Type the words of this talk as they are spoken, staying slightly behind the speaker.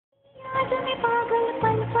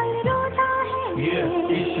Yeah,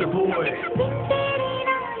 it's your boy.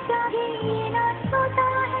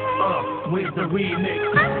 Where's the remix?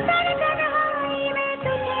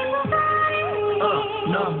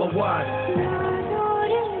 Number one.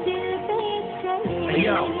 Hey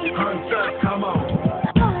yo, Hunter, come on.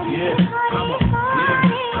 Yeah, come on. Yeah,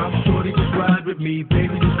 come shorty, just ride with me,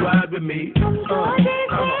 baby, just ride with me. Come on.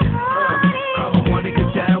 I wanna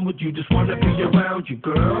get down with you, just wanna be around you,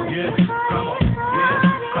 girl. Yeah, come on. Yeah,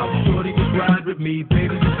 come shorty, just ride with me,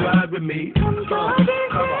 baby, just ride with me. Come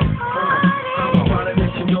on. I wanna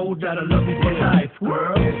let you know that I love you for life,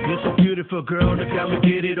 girl. You're so beautiful, girl, look how we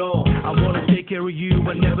did it all. I wanna take care of you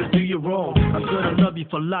and never do you wrong. I'm gonna love you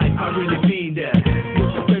for life, I really mean that.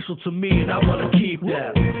 You're so special to me and I wanna keep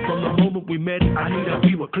that. From the moment we met, I knew that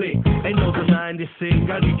we would click. Ain't no denying this thing,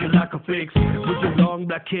 I need you like a fix. With your long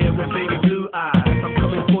black hair and baby blue eyes, I'm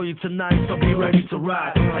coming for you tonight, so be ready to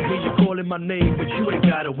ride. I hear you calling my name, but you ain't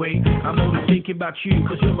gotta wait. I'm only thinking about you,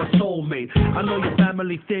 cause you're my soulmate. I know your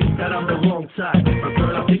family thinks that I'm the wrong type, but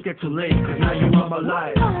girl, I think it's too late, cause now you are my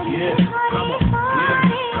life. Yeah, come on, yeah,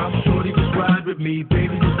 come shorty, just ride with me,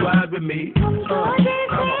 baby, just ride with me. Come on,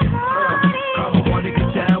 I wanna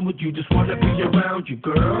get down with you, just wanna be around you,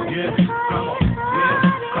 girl. Yeah, come on, yeah,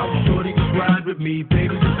 come shorty, just ride with me,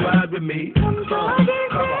 baby, just ride with me. Come on,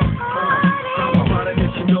 I wanna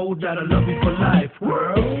let you know that I love you for life,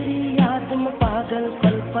 girl.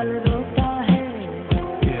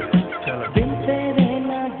 Yeah, tell her.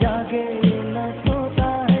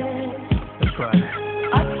 That's right.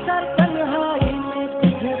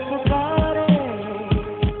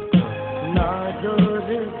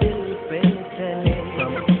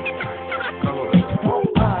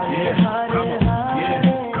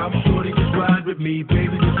 Me,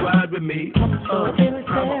 baby, just ride with me. Come on,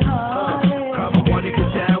 I wanna get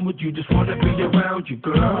down with you, just wanna be around you,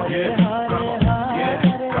 girl. Yeah, come on, yeah,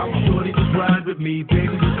 come shorty, just ride with me,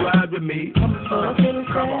 baby, just ride with me. Come on,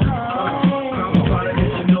 I wanna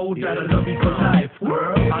let you know that I love you for life,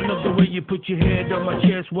 girl. I love the way you put your head on my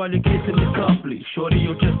chest while you're kissing me softly. Shorty,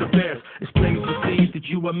 you're just the best. It's plain to see that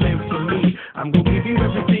you are meant for me. I'm gonna give you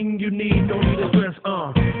everything you need, no need to stress,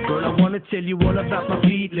 Girl, I wanna tell you all about my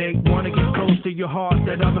WheeLing. Wanna get close to your heart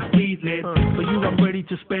that I'm a speedling. For you, I'm ready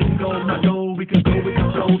to spend all my dough. We can go with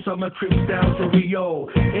the flow, summer trips down to Rio.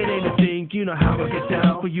 It ain't a thing, you know how I get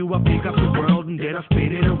down. For you, I pick up the world and then I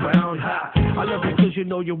spin it around. Ha! I love you cause you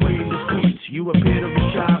know your way in the streets. You appear to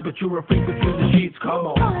be shy, but you're a freak between the sheets. Come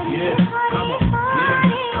on, yeah, come on,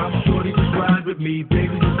 yeah. Come shorty, just ride with me,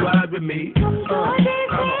 baby, just ride with me. Come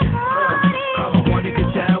on, I wanna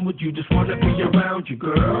get down with you, just wanna be around you,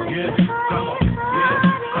 girl. Yeah, come on, yeah.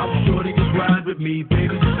 Come shorty, just ride with me,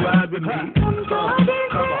 baby, just ride with me. Come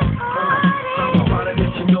on, I wanna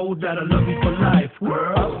let you know that I love you for life,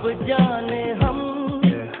 girl.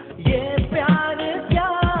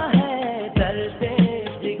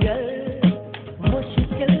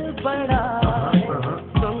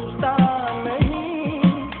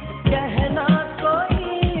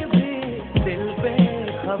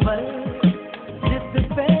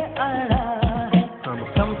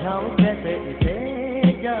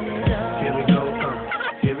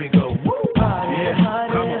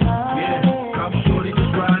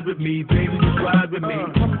 Me, baby, just ride with me.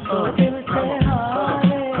 Come on,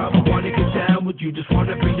 I wanna get down with you, just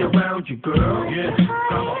wanna be around you, girl. Yeah,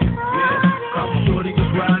 come on, yeah, come shorty,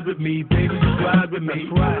 just ride with me, baby, just ride with me.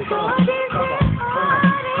 Right. Come on,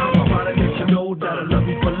 I wanna let you know that I love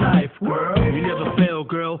you for life, girl. You never fail,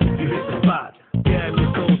 girl, you hit the spot. Yeah,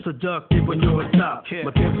 you're so seductive when you're on top.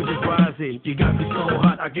 My temperature's rising, you got me so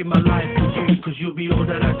hot. I give my life to you, cause you'll be all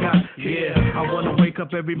that I got. Yeah, I wanna wake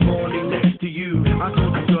up every morning next to you. I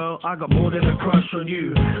told you, girl, I got more than a crush on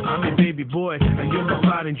you. I'm your baby boy, and you're my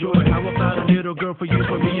pride and joy. How about a little girl for you,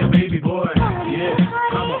 for me, a baby boy? Yeah,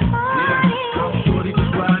 come on, yeah, come shorty,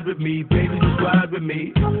 just ride with me, baby, just ride with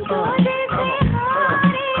me. Come on,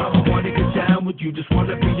 I wanna get down with you, just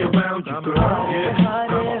wanna be around you, girl. Yeah,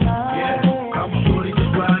 come on, yeah, come shorty,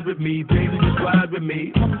 just ride with me, baby, just ride with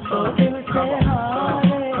me. Come on,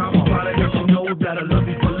 I wanna let you know that I love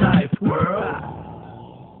you for life, girl.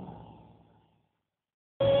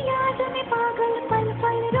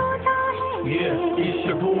 Yeah, it's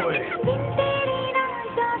your boy.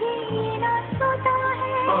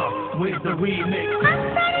 Where's the remix?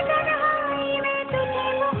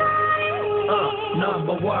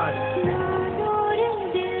 Number one.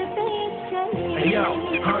 Hey yo,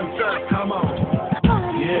 Hunter, come on.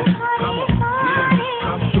 Yeah, come on. Yeah,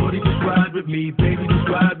 come shorty, just ride with me, baby, just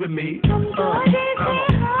ride with me. Come on.